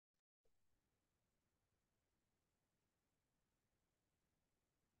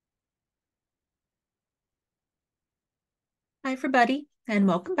Hi, everybody, and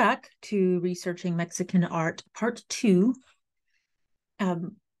welcome back to Researching Mexican Art, Part 2.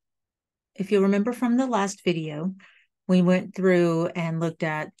 If you'll remember from the last video, we went through and looked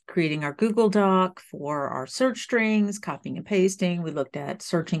at creating our Google Doc for our search strings, copying and pasting. We looked at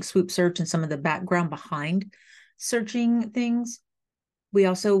searching swoop search and some of the background behind searching things. We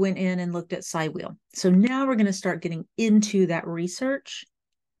also went in and looked at SciWheel. So now we're going to start getting into that research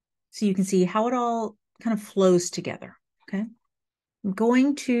so you can see how it all kind of flows together, okay? I'm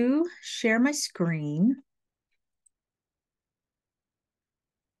going to share my screen.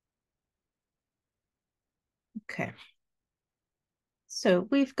 Okay. So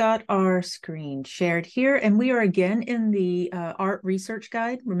we've got our screen shared here, and we are again in the art research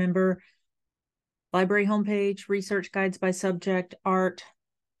guide. Remember, library homepage, research guides by subject, art,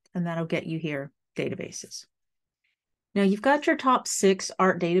 and that'll get you here, databases. Now you've got your top 6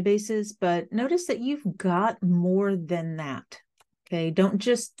 art databases, but notice that you've got more than that. Okay, don't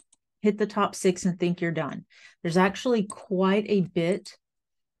just hit the top 6 and think you're done. There's actually quite a bit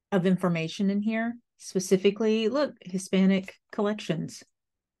of information in here. Specifically, look, Hispanic collections.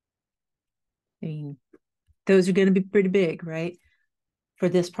 I mean, those are going to be pretty big, right? For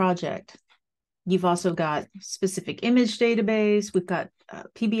this project. You've also got specific image database. We've got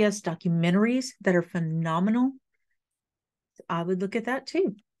PBS documentaries that are phenomenal. I would look at that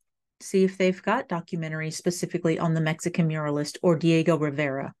too. See if they've got documentaries specifically on the Mexican muralist or Diego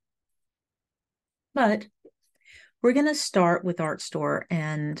Rivera. But we're going to start with Artstor.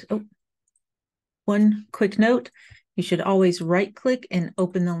 And one quick note, you should always right-click and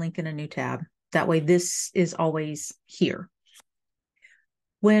open the link in a new tab. That way this is always here.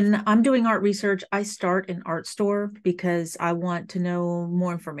 When I'm doing art research, I start in Artstor because I want to know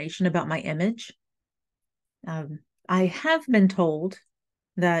more information about my image. I have been told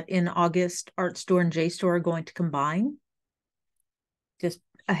that in August, Artstor and JSTOR are going to combine. Just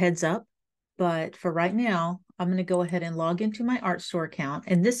a heads up. But for right now, I'm going to go ahead and log into my Artstor account.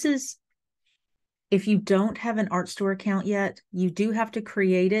 And this is, if you don't have an Artstor account yet, you do have to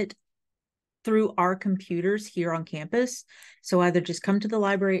create it through our computers here on campus. So either just come to the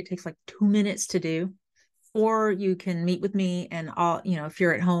library, it takes like 2 minutes to do, or you can meet with me and I'll, if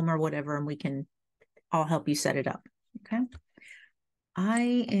you're at home or whatever, and I'll help you set it up. Okay.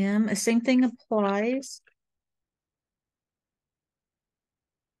 Same thing applies.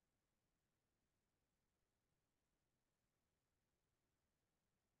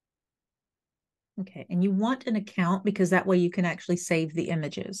 Okay. And you want an account because that way you can actually save the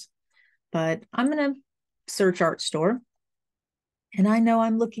images. But I'm going to search Artstor. And I know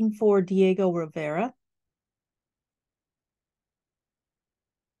I'm looking for Diego Rivera.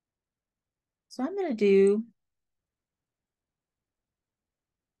 So I'm going to do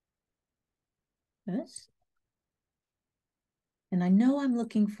this. And I know I'm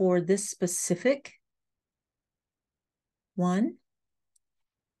looking for this specific one,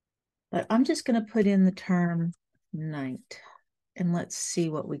 but I'm just going to put in the term night and let's see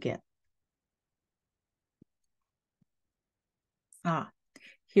what we get.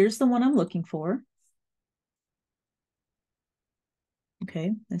 Here's the one I'm looking for.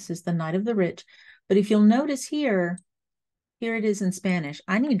 Okay, this is the Night of the Rich. But if you'll notice here it is in Spanish.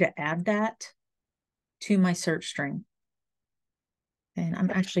 I need to add that to my search string. And I'm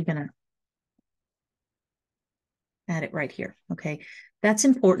actually going to add it right here. Okay, that's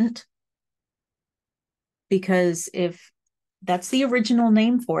important because if that's the original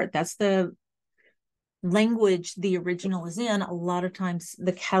name for it, that's the language the original is in, a lot of times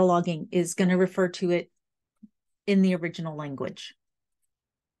the cataloging is going to refer to it in the original language.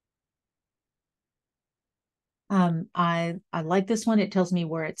 I like this one. It tells me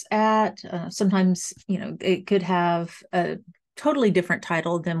where it's at. Sometimes, it could have a totally different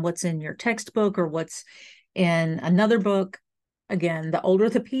title than what's in your textbook or what's in another book. Again, the older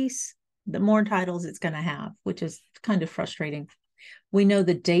the piece, the more titles it's going to have, which is kind of frustrating. We know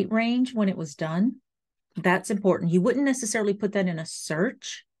the date range when it was done. That's important. You wouldn't necessarily put that in a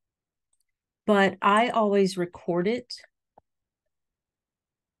search, but I always record it.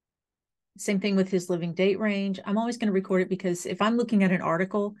 Same thing with his living date range. I'm always going to record it because if I'm looking at an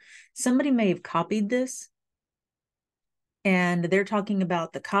article, somebody may have copied this and they're talking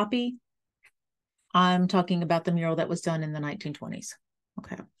about the copy. I'm talking about the mural that was done in the 1920s.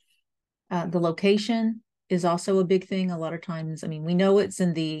 Okay. The location is also a big thing. A lot of times, we know it's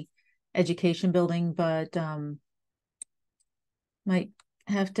in the education building, but might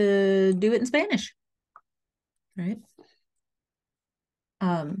have to do it in Spanish, right?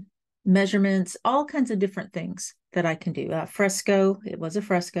 Measurements, all kinds of different things that I can do. Fresco, it was a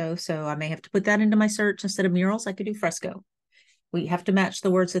fresco, so I may have to put that into my search. Instead of murals, I could do fresco. We have to match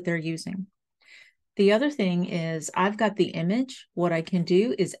the words that they're using. The other thing is I've got the image. What I can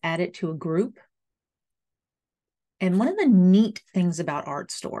do is add it to a group. And one of the neat things about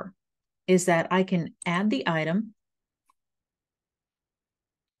Artstor is that I can add the item,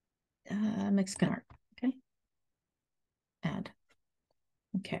 Mexican art, okay? Add,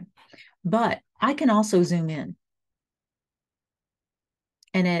 okay. But I can also zoom in.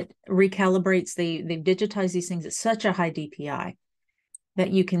 And it recalibrates, they've digitized these things at such a high DPI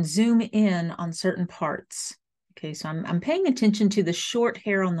that you can zoom in on certain parts. Okay, so I'm paying attention to the short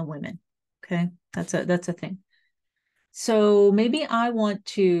hair on the women. Okay, that's a thing. So maybe I want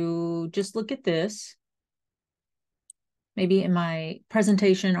to just look at this. Maybe in my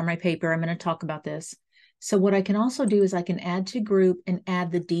presentation or my paper, I'm going to talk about this. So what I can also do is I can add to group and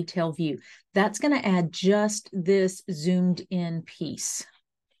add the detail view. That's going to add just this zoomed in piece.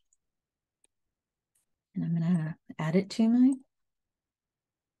 And I'm going to add it to my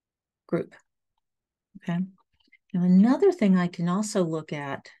group. Okay. Now, another thing I can also look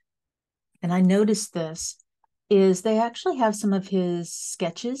at, and I noticed this, is they actually have some of his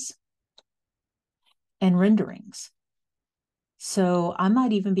sketches and renderings. So I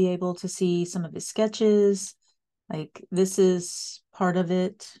might even be able to see some of his sketches. Like this is part of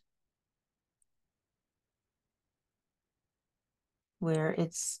it where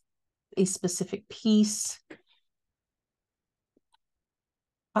it's a specific piece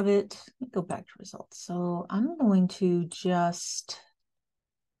of it. Let me go back to results. So I'm going to just,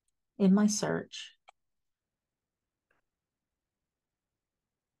 in my search,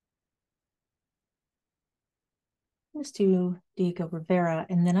 let's do Diego Rivera,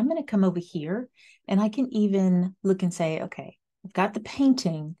 and then I'm going to come over here and I can even look and say, okay, I've got the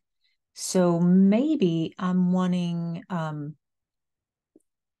painting. So maybe I'm wanting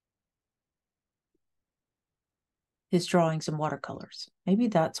his drawings and watercolors. Maybe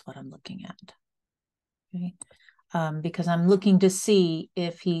that's what I'm looking at. Okay. Because I'm looking to see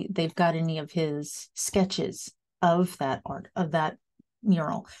if they've got any of his sketches of that art, of that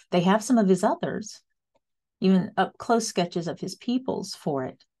mural. They have some of his others, even up close sketches of his pupils for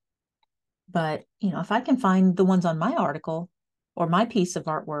it. But, you know, if I can find the ones on my article or my piece of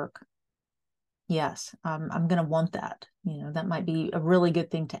artwork, yes, I'm going to want that. You know, that might be a really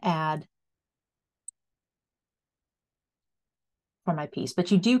good thing to add for my piece.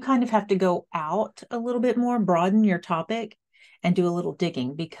 But you do kind of have to go out a little bit more, broaden your topic, and do a little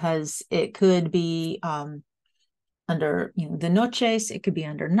digging, because it could be under, you know, the noches, it could be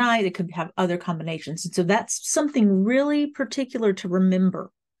under night, it could have other combinations. And so that's something really particular to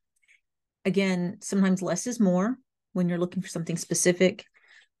remember. Again, sometimes less is more when you're looking for something specific.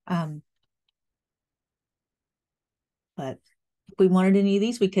 But if we wanted any of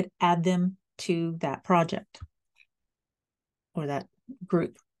these, we could add them to that project or that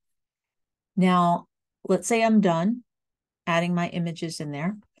group. Now, let's say I'm done adding my images in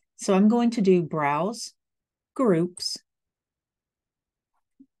there. So I'm going to do browse groups.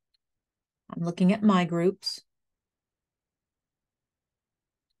 I'm looking at my groups.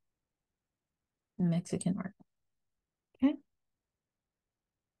 Mexican art. Okay.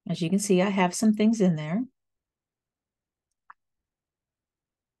 As you can see, I have some things in there.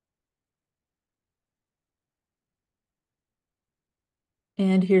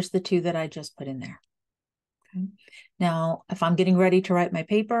 And here's the two that I just put in there. Okay. Now, if I'm getting ready to write my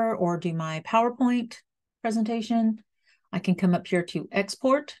paper or do my PowerPoint presentation, I can come up here to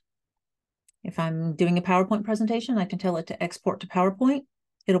export. If I'm doing a PowerPoint presentation, I can tell it to export to PowerPoint.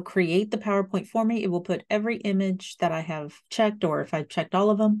 It'll create the PowerPoint for me. It will put every image that I have checked, or if I've checked all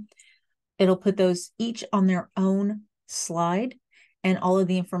of them, it'll put those each on their own slide, and all of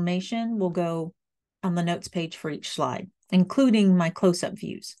the information will go on the notes page for each slide, including my close-up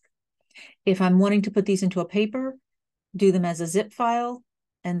views. If I'm wanting to put these into a paper, do them as a zip file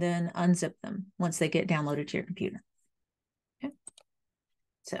and then unzip them once they get downloaded to your computer. Okay.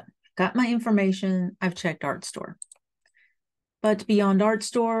 So got my information. I've checked Artstor. But beyond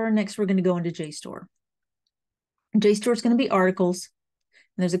Artstor, next we're going to go into JSTOR. JSTOR is going to be articles.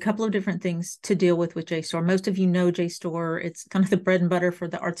 And there's a couple of different things to deal with JSTOR. Most of you know JSTOR. It's kind of the bread and butter for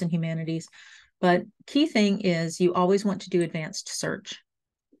the arts and humanities. But key thing is you always want to do advanced search.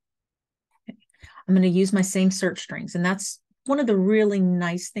 Okay. I'm going to use my same search strings. And that's one of the really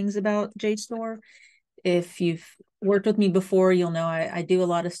nice things about JSTOR. If you've worked with me before, you'll know I do a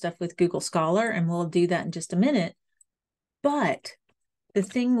lot of stuff with Google Scholar, and we'll do that in just a minute. But the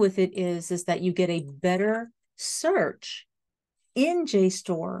thing with it is that you get a better search in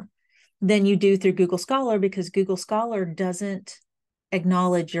JSTOR than you do through Google Scholar, because Google Scholar doesn't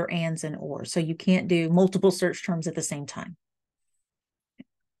acknowledge your ands and ors. So you can't do multiple search terms at the same time.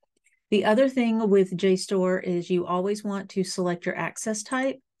 The other thing with JSTOR is you always want to select your access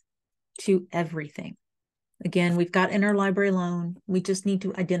type to everything. Again, we've got InterLibrary loan. We just need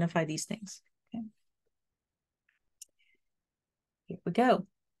to identify these things. Okay. Here we go.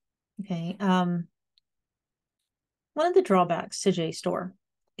 Okay. One of the drawbacks to JSTOR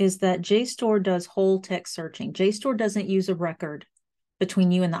is that JSTOR does whole text searching. JSTOR doesn't use a record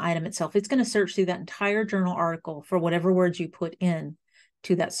between you and the item itself. It's going to search through that entire journal article for whatever words you put in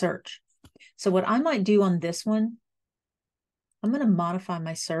to that search. So what I might do on this one, I'm going to modify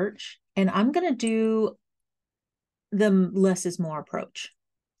my search and I'm going to do the less is more approach.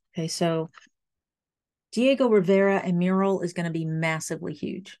 Okay, so Diego Rivera and mural is going to be massively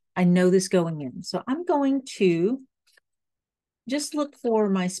huge. I know this going in. So I'm going to just look for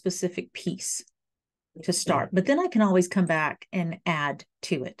my specific piece to start, but then I can always come back and add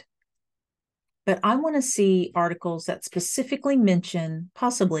to it. But I want to see articles that specifically mention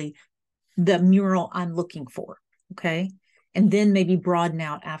possibly the mural I'm looking for, okay? And then maybe broaden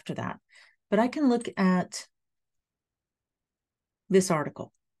out after that. But I can look at this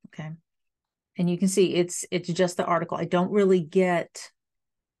article, okay? And you can see it's just the article. I don't really get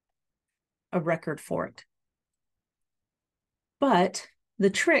a record for it. But the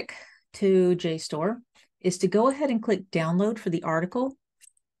trick to JSTOR is to go ahead and click download for the article.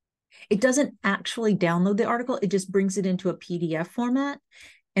 It doesn't actually download the article. It just brings it into a PDF format.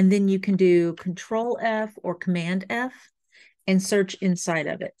 And then you can do Control F or Command F and search inside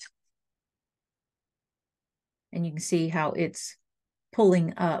of it. And you can see how it's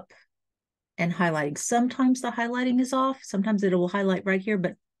pulling up and highlighting. Sometimes the highlighting is off. Sometimes it will highlight right here,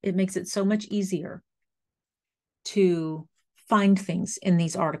 but it makes it so much easier to find things in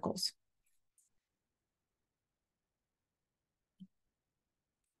these articles.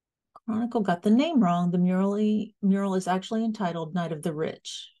 Chronicle got the name wrong. The mural is actually entitled Night of the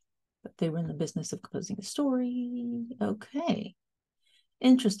Rich, but they were in the business of composing a story. Okay,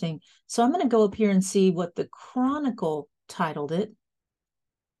 interesting. So I'm going to go up here and see what the Chronicle titled it.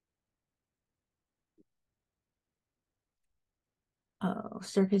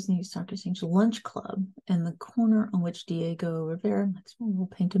 Staircase News, Staircase Angel Lunch Club, and the corner on which Diego Rivera will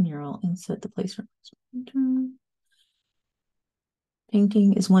paint a mural and set the place for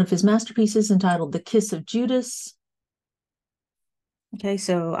painting is one of his masterpieces entitled The Kiss of Judas. Okay,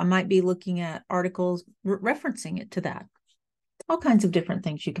 so I might be looking at articles referencing it to that. All kinds of different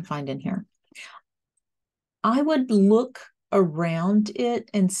things you can find in here. I would look around it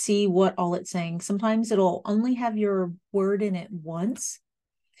and see what all it's saying. Sometimes it'll only have your word in it once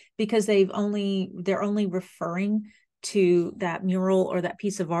because they're only referring to that mural or that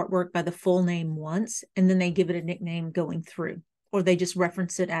piece of artwork by the full name once, and then they give it a nickname going through, or they just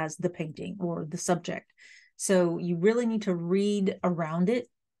reference it as the painting or the subject. So you really need to read around it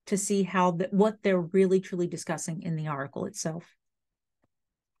to see what they're really truly discussing in the article itself.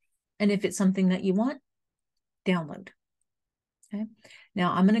 And if it's something that you want, download. Okay.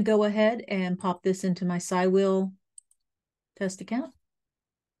 Now I'm going to go ahead and pop this into my SciWheel test account.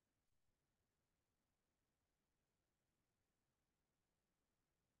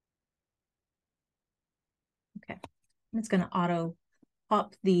 Okay. It's going to auto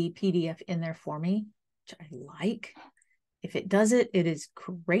pop the PDF in there for me, which I like. If it does it, it is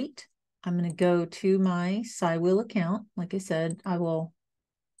great. I'm going to go to my SciWheel account. Like I said, I will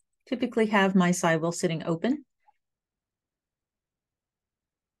typically have my SciWheel sitting open.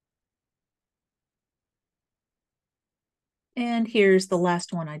 And here's the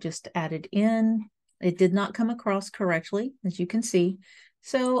last one I just added in. It did not come across correctly, as you can see.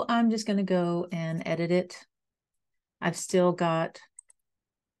 So I'm just going to go and edit it. I've still got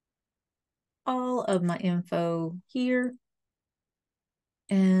all of my info here.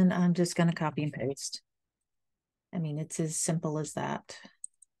 And I'm just going to copy and paste. I mean, it's as simple as that.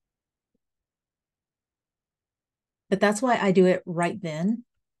 But that's why I do it right then,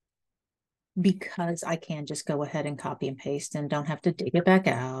 because I can just go ahead and copy and paste and don't have to dig it back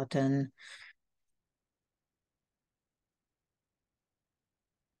out. And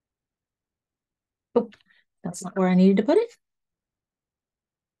oh, that's not where I needed to put it.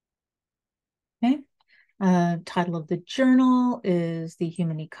 Okay. Title of the journal is the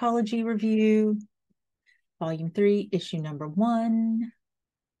Human Ecology Review, Volume 3, Issue number 1.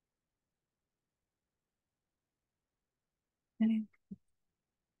 Okay.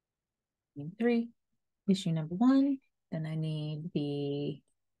 Volume 3, Issue number 1. Then I need the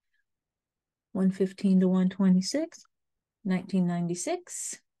 115 to 126,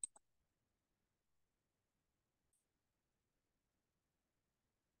 1996.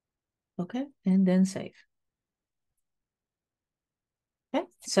 Okay, and then save. Okay,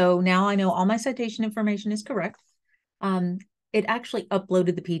 so now I know all my citation information is correct. It actually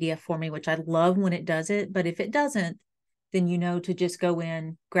uploaded the PDF for me, which I love when it does it. But if it doesn't, then you know to just go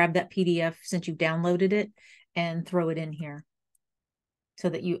in, grab that PDF since you've downloaded it, and throw it in here so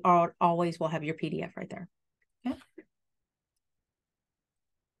that you always will have your PDF right there. Okay.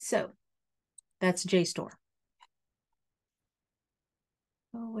 So that's JSTOR.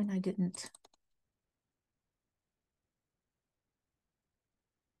 Oh, and I didn't.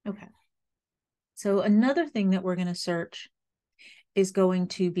 Okay. So another thing that we're going to search is going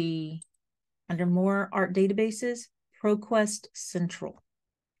to be under more art databases, ProQuest Central.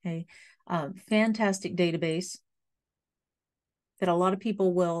 Okay. Fantastic database that a lot of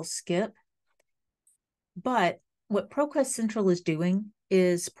people will skip. But what ProQuest Central is doing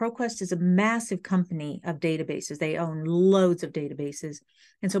is ProQuest is a massive company of databases. They own loads of databases.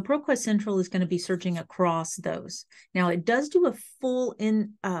 And so ProQuest Central is going to be searching across those. Now it does do a full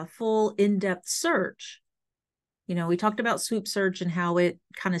in-depth search. You know, we talked about swoop search and how it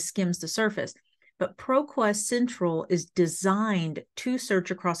kind of skims the surface. But ProQuest Central is designed to search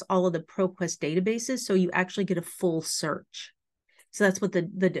across all of the ProQuest databases, so you actually get a full search. So that's what the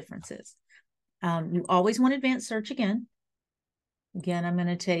difference is. You always want advanced search again. Again, I'm going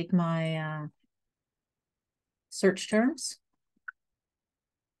to take my search terms.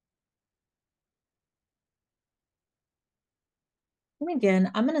 And again,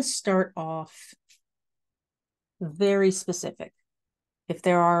 I'm going to start off very specific. If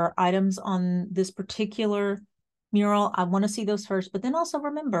there are items on this particular mural, I want to see those first. But then also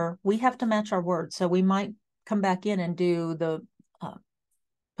remember, we have to match our words. So we might come back in and do the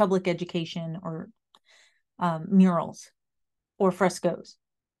public education or murals or frescoes.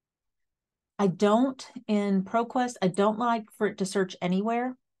 In ProQuest, I don't like for it to search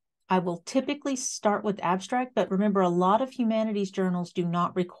anywhere. I will typically start with abstract, but remember, a lot of humanities journals do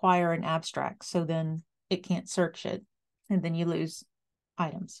not require an abstract. So then it can't search it, and then you lose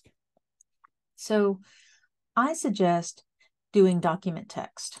items. So I suggest doing document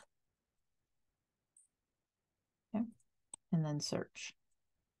text. Okay. And then search.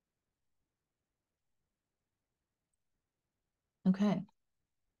 Okay.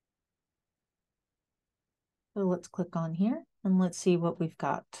 So let's click on here and let's see what we've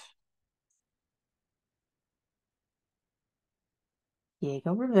got.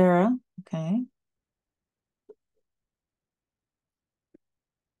 Diego Rivera. Okay.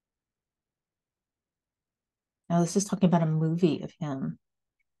 Now this is talking about a movie of him.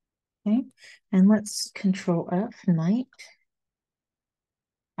 Okay. And let's Control F, night.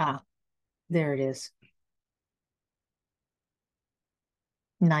 Ah, there it is.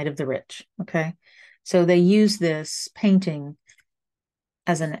 Night of the Rich. Okay. So they use this painting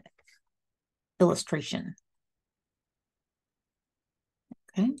as an illustration.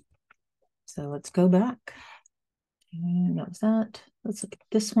 Okay. So let's go back. And that was that. Let's look at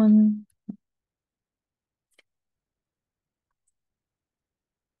this one.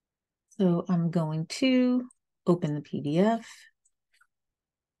 So I'm going to open the PDF.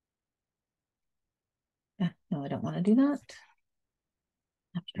 No, I don't want to do that.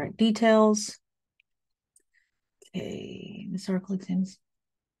 Abstract details. Okay, historical exams.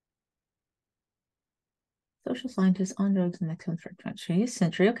 Social scientists on drugs in the 20th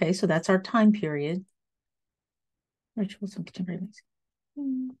century. Okay, so that's our time period. Rituals and contemporary music.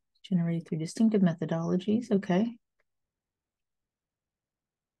 Generated through distinctive methodologies. Okay.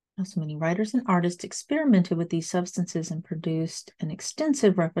 Now, so many writers and artists experimented with these substances and produced an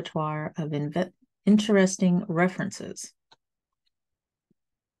extensive repertoire of interesting references.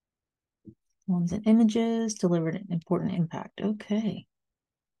 Forms and images delivered an important impact. Okay.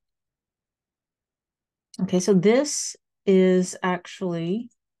 Okay, so this is actually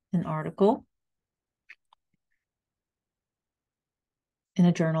an article in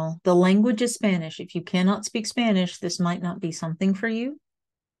a journal. The language is Spanish. If you cannot speak Spanish, this might not be something for you.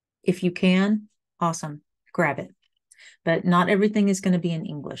 If you can, awesome, grab it. But not everything is going to be in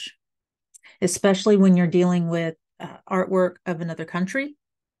English, especially when you're dealing with artwork of another country.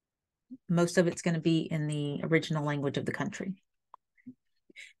 Most of it's going to be in the original language of the country.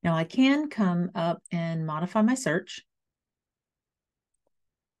 Now I can come up and modify my search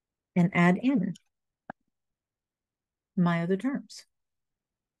and add in my other terms.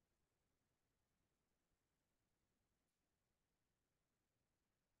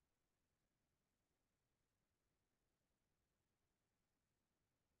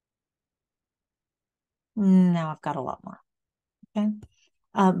 Now I've got a lot more. Okay.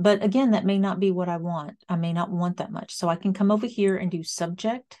 But again, that may not be what I want. I may not want that much. So I can come over here and do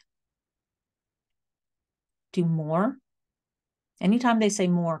subject, do more. Anytime they say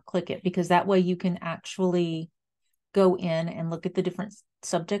more, click it, because that way you can actually go in and look at the different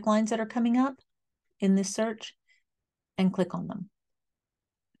subject lines that are coming up in this search and click on them.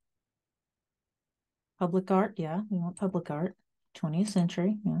 Public art, yeah, we want public art. 20th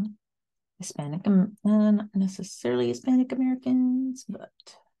century, yeah. Hispanic, not necessarily Hispanic Americans, but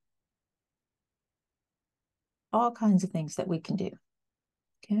all kinds of things that we can do.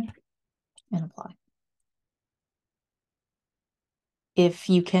 Okay, and apply. If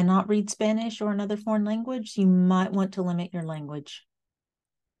you cannot read Spanish or another foreign language, you might want to limit your language.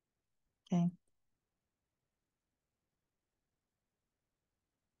 Okay.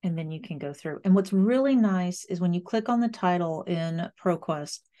 And then you can go through. And what's really nice is when you click on the title in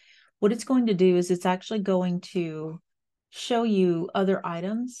ProQuest, what it's going to do is it's actually going to show you other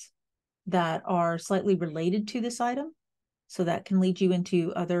items that are slightly related to this item. So that can lead you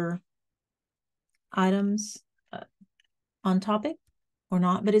into other items on topic or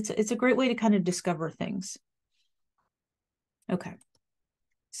not, but it's a great way to kind of discover things. Okay,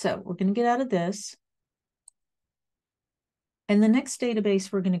 so we're going to get out of this. And the next database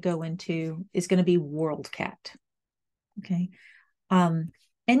we're going to go into is going to be WorldCat. Okay.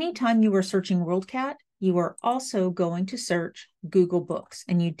 Anytime you are searching WorldCat, you are also going to search Google Books,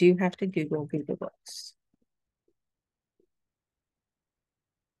 and you do have to Google Google Books.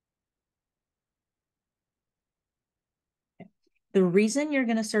 The reason you're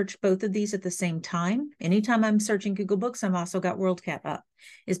going to search both of these at the same time, anytime I'm searching Google Books, I've also got WorldCat up,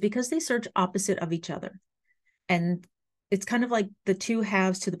 is because they search opposite of each other. And it's kind of like the two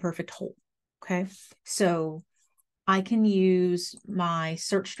halves to the perfect whole. Okay. So I can use my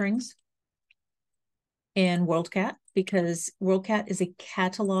search strings in WorldCat because WorldCat is a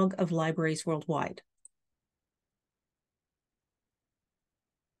catalog of libraries worldwide.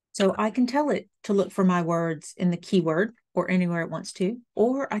 So I can tell it to look for my words in the keyword or anywhere it wants to,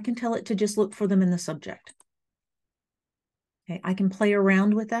 or I can tell it to just look for them in the subject. Okay, I can play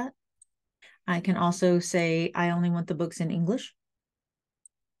around with that. I can also say I only want the books in English.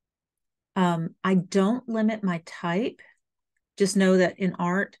 I don't limit my type. Just know that in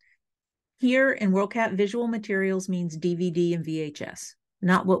art, here in WorldCat, visual materials means DVD and VHS,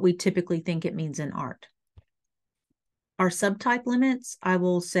 not what we typically think it means in art. Our subtype limits, I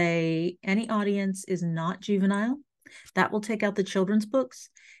will say any audience is not juvenile. That will take out the children's books,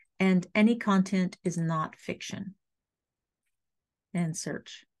 and any content is not fiction. And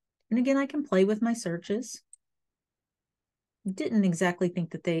search. And again, I can play with my searches. Didn't exactly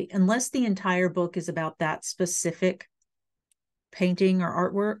think that unless the entire book is about that specific painting or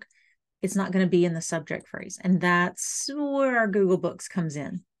artwork, it's not going to be in the subject phrase. And that's where our Google Books comes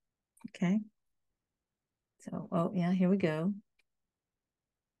in. Okay. So, oh yeah, here we go.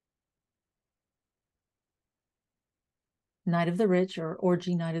 Night of the Rich, or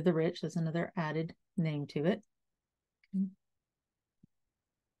Orgy Night of the Rich. There's another added name to it. Okay.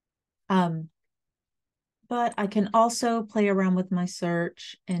 But I can also play around with my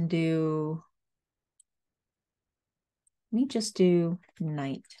search and do, let me just do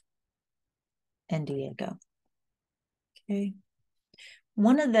night and Diego. Okay.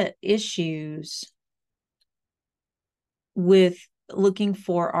 One of the issues with looking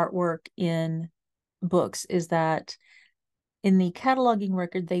for artwork in books is that in the cataloging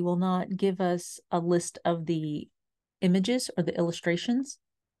record, they will not give us a list of the images or the illustrations.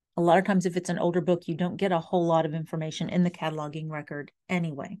 A lot of times, if it's an older book, you don't get a whole lot of information in the cataloging record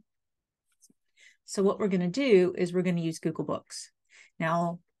anyway. So what we're going to do is we're going to use Google Books.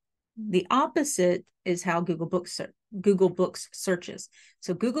 Now, the opposite is how Google Books searches.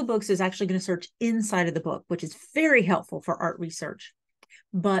 So Google Books is actually going to search inside of the book, which is very helpful for art research.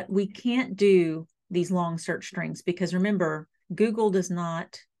 But we can't do these long search strings because remember, Google does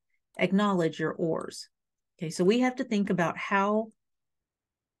not acknowledge your ORs. Okay, so we have to think about how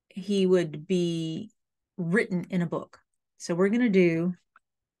he would be written in a book. So we're going to do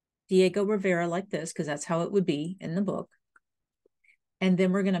Diego Rivera like this because that's how it would be in the book. And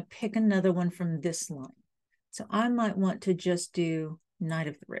then we're going to pick another one from this line. So I might want to just do Night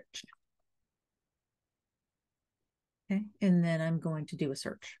of the Rich. Okay, and then I'm going to do a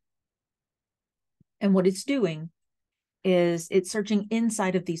search. And what it's doing is it's searching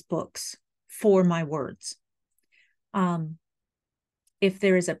inside of these books for my words. If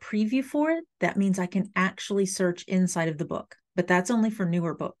there is a preview for it, that means I can actually search inside of the book, but that's only for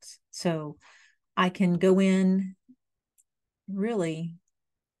newer books. So I can go in, really,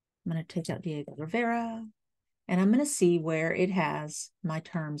 I'm going to take out Diego Rivera, and I'm going to see where it has my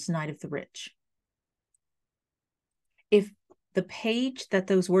terms, Night of the Rich. If the page that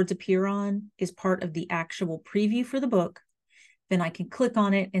those words appear on is part of the actual preview for the book, then I can click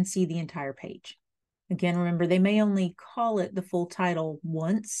on it and see the entire page. Again, remember, they may only call it the full title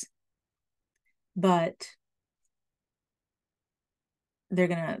once, but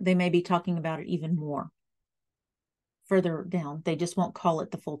they may be talking about it even more further down. They just won't call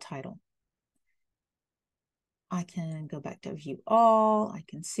it the full title. I can go back to view all. I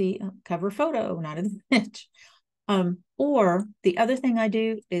can see cover photo, not an image. Or the other thing I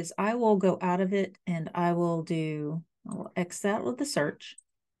do is I will go out of it and I will X that with the search,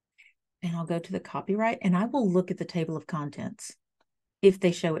 and I'll go to the copyright and I will look at the table of contents if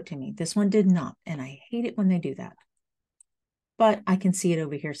they show it to me. This one did not, and I hate it when they do that. But I can see it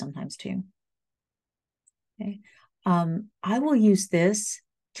over here sometimes too. Okay. I will use this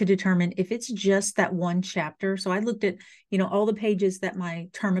to determine if it's just that one chapter. So I looked at, all the pages that my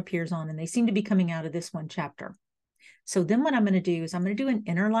term appears on, and they seem to be coming out of this one chapter. So then what I'm going to do is I'm going to do an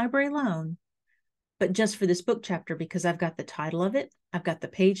interlibrary loan, but just for this book chapter, because I've got the title of it, I've got the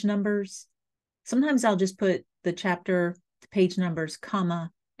page numbers. Sometimes I'll just put the chapter, the page numbers,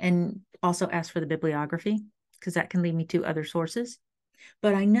 comma, and also ask for the bibliography, because that can lead me to other sources.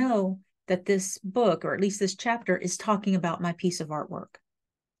 But I know that this book, or at least this chapter, is talking about my piece of artwork.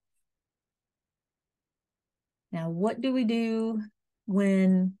 Now, what do we do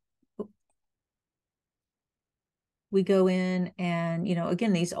when we go in and,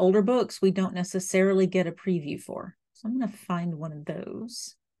 again, these older books, we don't necessarily get a preview for. So I'm going to find one of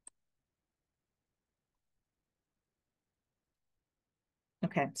those.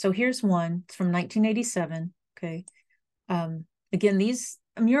 Okay, so here's one. It's from 1987. Okay. Again, these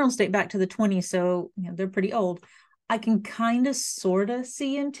murals date back to the 20s, so they're pretty old. I can kind of sort of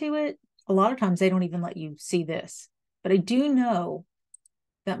see into it. A lot of times they don't even let you see this, but I do know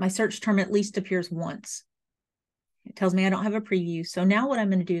that my search term at least appears once. It tells me I don't have a preview. So now what I'm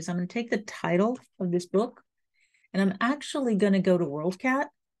going to do is I'm going to take the title of this book, and I'm actually going to go to WorldCat,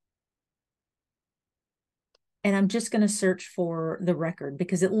 and I'm just going to search for the record,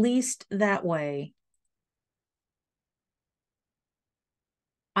 because at least that way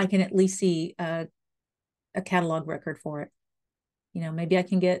I can at least see a catalog record for it. Maybe I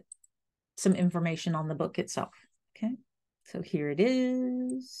can get some information on the book itself. Okay, so here it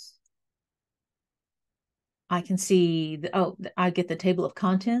is. I can see I get the table of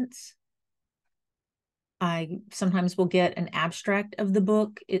contents. I sometimes will get an abstract of the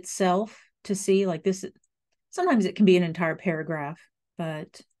book itself to see, like this. Sometimes it can be an entire paragraph,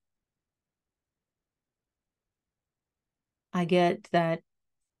 but I get that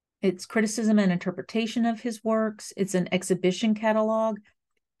it's criticism and interpretation of his works. It's an exhibition catalog.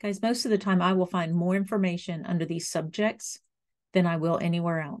 Guys, most of the time I will find more information under these subjects than I will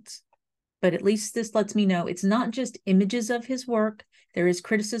anywhere else. But at least this lets me know it's not just images of his work. There is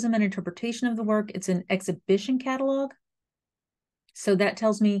criticism and interpretation of the work. It's an exhibition catalog. So that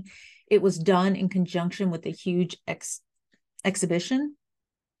tells me it was done in conjunction with a huge exhibition.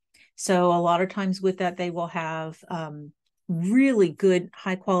 So a lot of times with that, they will have really good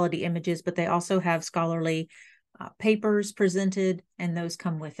high quality images, but they also have scholarly papers presented, and those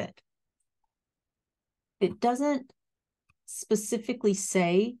come with it. It doesn't specifically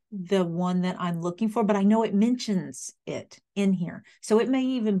say the one that I'm looking for, but I know it mentions it in here. So it may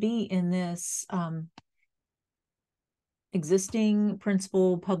even be in this existing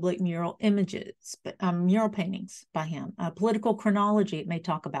principal public mural images, but mural paintings by him. Political chronology, it may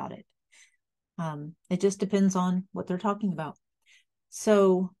talk about it. It just depends on what they're talking about.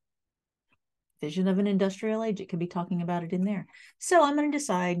 So Vision of an Industrial Age, it could be talking about it in there. So I'm going to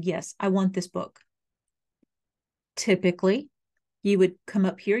decide, yes, I want this book. Typically, you would come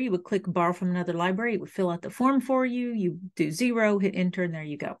up here, you would click borrow from another library, it would fill out the form for you, you do 0, hit enter, and there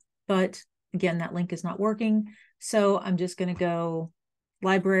you go. But again, that link is not working. So I'm just going to go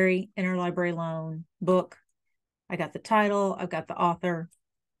library, interlibrary loan, book. I got the title, I've got the author,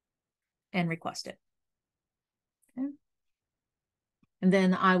 and request it. Okay. And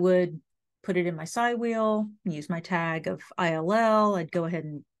then I would put it in my side wheel, use my tag of ILL. I'd go ahead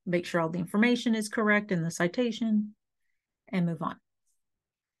and make sure all the information is correct in the citation and move on.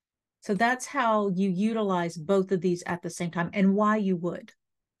 So that's how you utilize both of these at the same time, and why you would.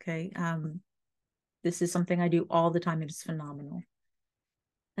 Okay. This is something I do all the time. It is phenomenal.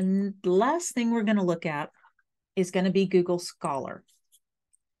 And the last thing we're going to look at is going to be Google Scholar.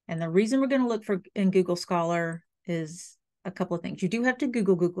 And the reason we're going to look for in Google Scholar is a couple of things. You do have to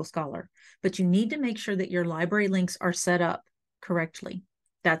Google Scholar, but you need to make sure that your library links are set up correctly.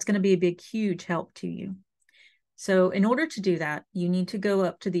 That's going to be a big, huge help to you. So in order to do that, you need to go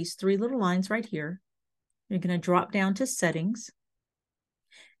up to these 3 little lines right here. You're going to drop down to settings.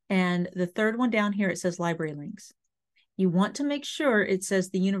 And the third one down here, it says library links. you want to make sure it says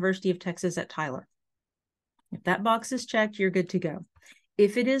the University of Texas at Tyler. If that box is checked, you're good to go.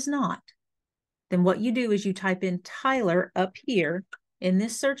 If it is not, then what you do is you type in Tyler up here in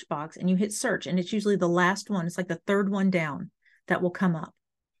this search box and you hit search, and it's usually the last one. It's like the third one down that will come up,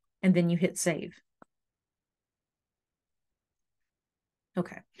 and then you hit save.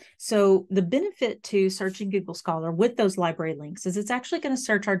 Okay, so the benefit to searching Google Scholar with those library links is it's actually going to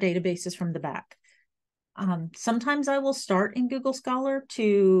search our databases from the back. Sometimes I will start in Google Scholar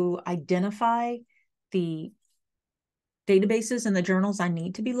to identify the databases and the journals I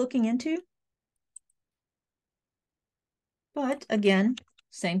need to be looking into. But again,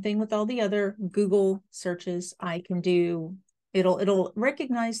 same thing with all the other Google searches I can do. It'll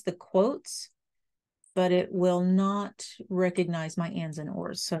recognize the quotes, but it will not recognize my ands and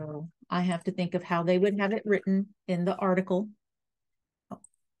ors. So I have to think of how they would have it written in the article. Oh,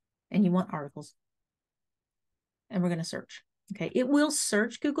 and you want articles. And we're going to search. Okay, it will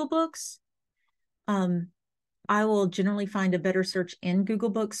search Google Books. I will generally find a better search in Google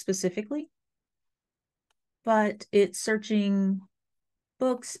Books specifically, but it's searching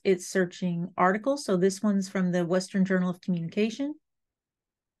books, it's searching articles. So this one's from the Western Journal of Communication.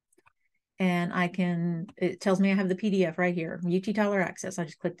 And it tells me I have the PDF right here, UT Tyler Access. I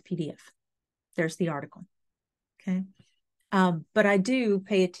just click the PDF. There's the article. Okay. But I do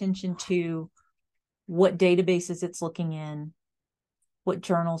pay attention to what databases it's looking in, what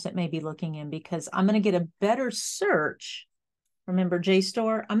journals it may be looking in, because I'm going to get a better search. Remember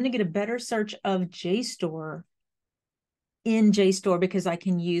JSTOR? I'm going to get a better search of JSTOR in JSTOR because I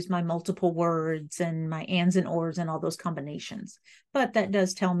can use my multiple words and my ands and ors and all those combinations. But that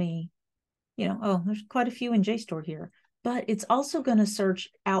does tell me, you know, oh, there's quite a few in JSTOR here. But it's also going to search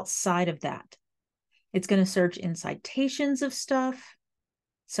outside of that. It's going to search in citations of stuff.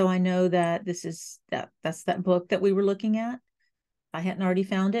 So I know that that's that book that we were looking at. If I hadn't already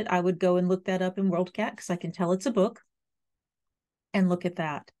found it, I would go and look that up in WorldCat because I can tell it's a book and look at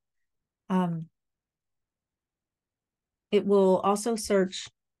that. It will also search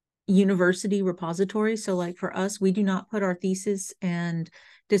university repositories. So like for us, we do not put our thesis and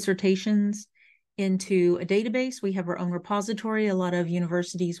dissertations into a database. We have our own repository. A lot of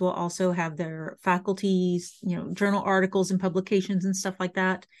universities will also have their faculties, you know, journal articles and publications and stuff like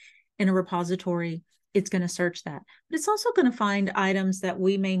that in a repository. It's going to search that. But it's also going to find items that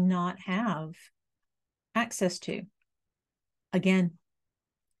we may not have access to. Again,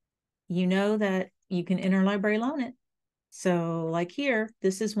 you know that you can InterLibrary loan it. So like here,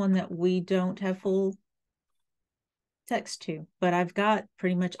 this is one that we don't have full text to, but I've got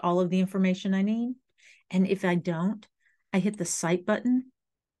pretty much all of the information I need. And if I don't, I hit the cite button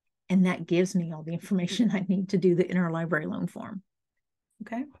and that gives me all the information I need to do the InterLibrary loan form.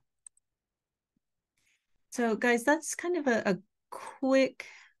 Okay. So guys, that's kind of a quick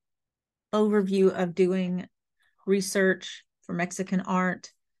overview of doing research for Mexican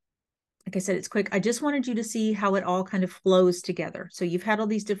art. Like I said, it's quick. I just wanted you to see how it all kind of flows together. So you've had all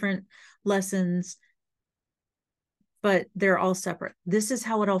these different lessons, but they're all separate. This is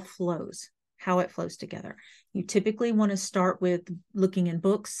how it all flows, how it flows together. You typically want to start with looking in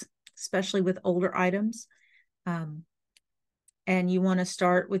books, especially with older items. And you want to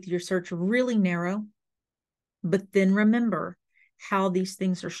start with your search really narrow, but then remember how these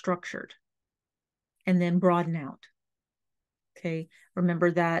things are structured and then broaden out. Okay, remember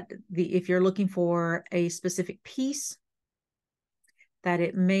that if you're looking for a specific piece, that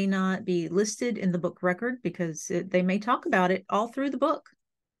it may not be listed in the book record because they may talk about it all through the book.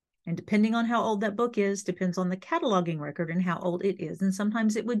 And depending on how old that book is, depends on the cataloging record and how old it is. And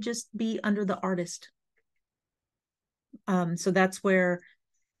sometimes it would just be under the artist. So that's where,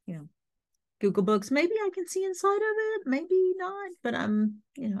 you know, Google Books, maybe I can see inside of it, maybe not, but I'm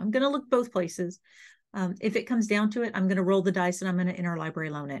going to look both places. If it comes down to it, I'm going to roll the dice and I'm going to InterLibrary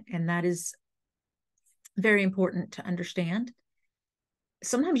loan it. And that is very important to understand.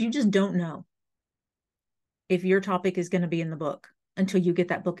 Sometimes you just don't know if your topic is going to be in the book until you get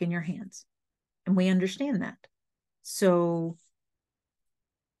that book in your hands. And we understand that. So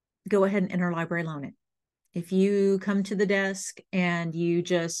go ahead and InterLibrary loan it. If you come to the desk and you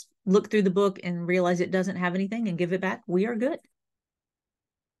just look through the book and realize it doesn't have anything and give it back, we are good.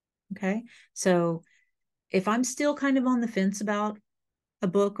 Okay. So if I'm still kind of on the fence about a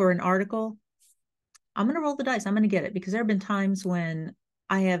book or an article, I'm going to roll the dice. I'm going to get it because there have been times when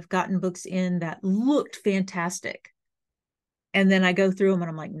I have gotten books in that looked fantastic. And then I go through them and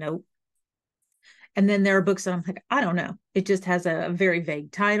I'm like, nope. And then there are books that I'm like, I don't know. It just has a very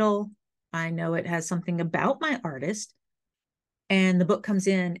vague title. I know it has something about my artist. And the book comes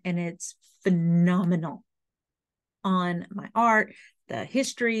in and it's phenomenal. on my art, the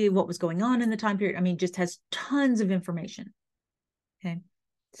history, what was going on in the time period. I mean, just has tons of information. Okay.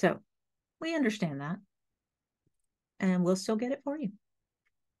 So we understand that. And we'll still get it for you.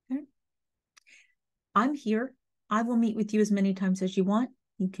 Okay. I'm here. I will meet with you as many times as you want.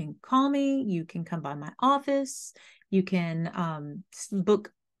 You can call me. You can come by my office. You can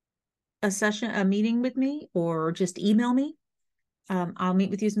book a meeting with me, or just email me. I'll meet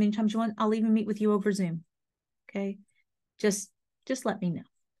with you as many times as you want. I'll even meet with you over Zoom. Okay. Just let me know.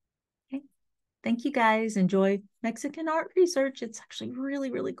 Okay. Thank you guys. Enjoy Mexican art research. It's actually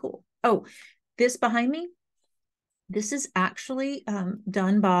really, really cool. Oh, this behind me, this is actually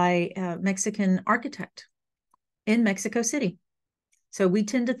done by a Mexican architect in Mexico City. So we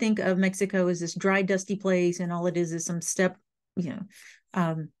tend to think of Mexico as this dry, dusty place, and all it is some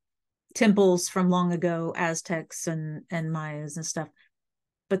temples from long ago, Aztecs and Mayas and stuff.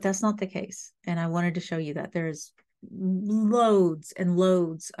 But that's not the case. And I wanted to show you that there's loads and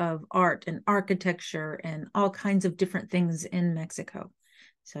loads of art and architecture and all kinds of different things in Mexico.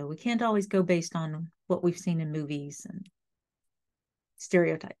 So we can't always go based on what we've seen in movies and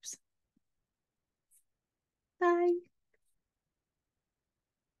stereotypes.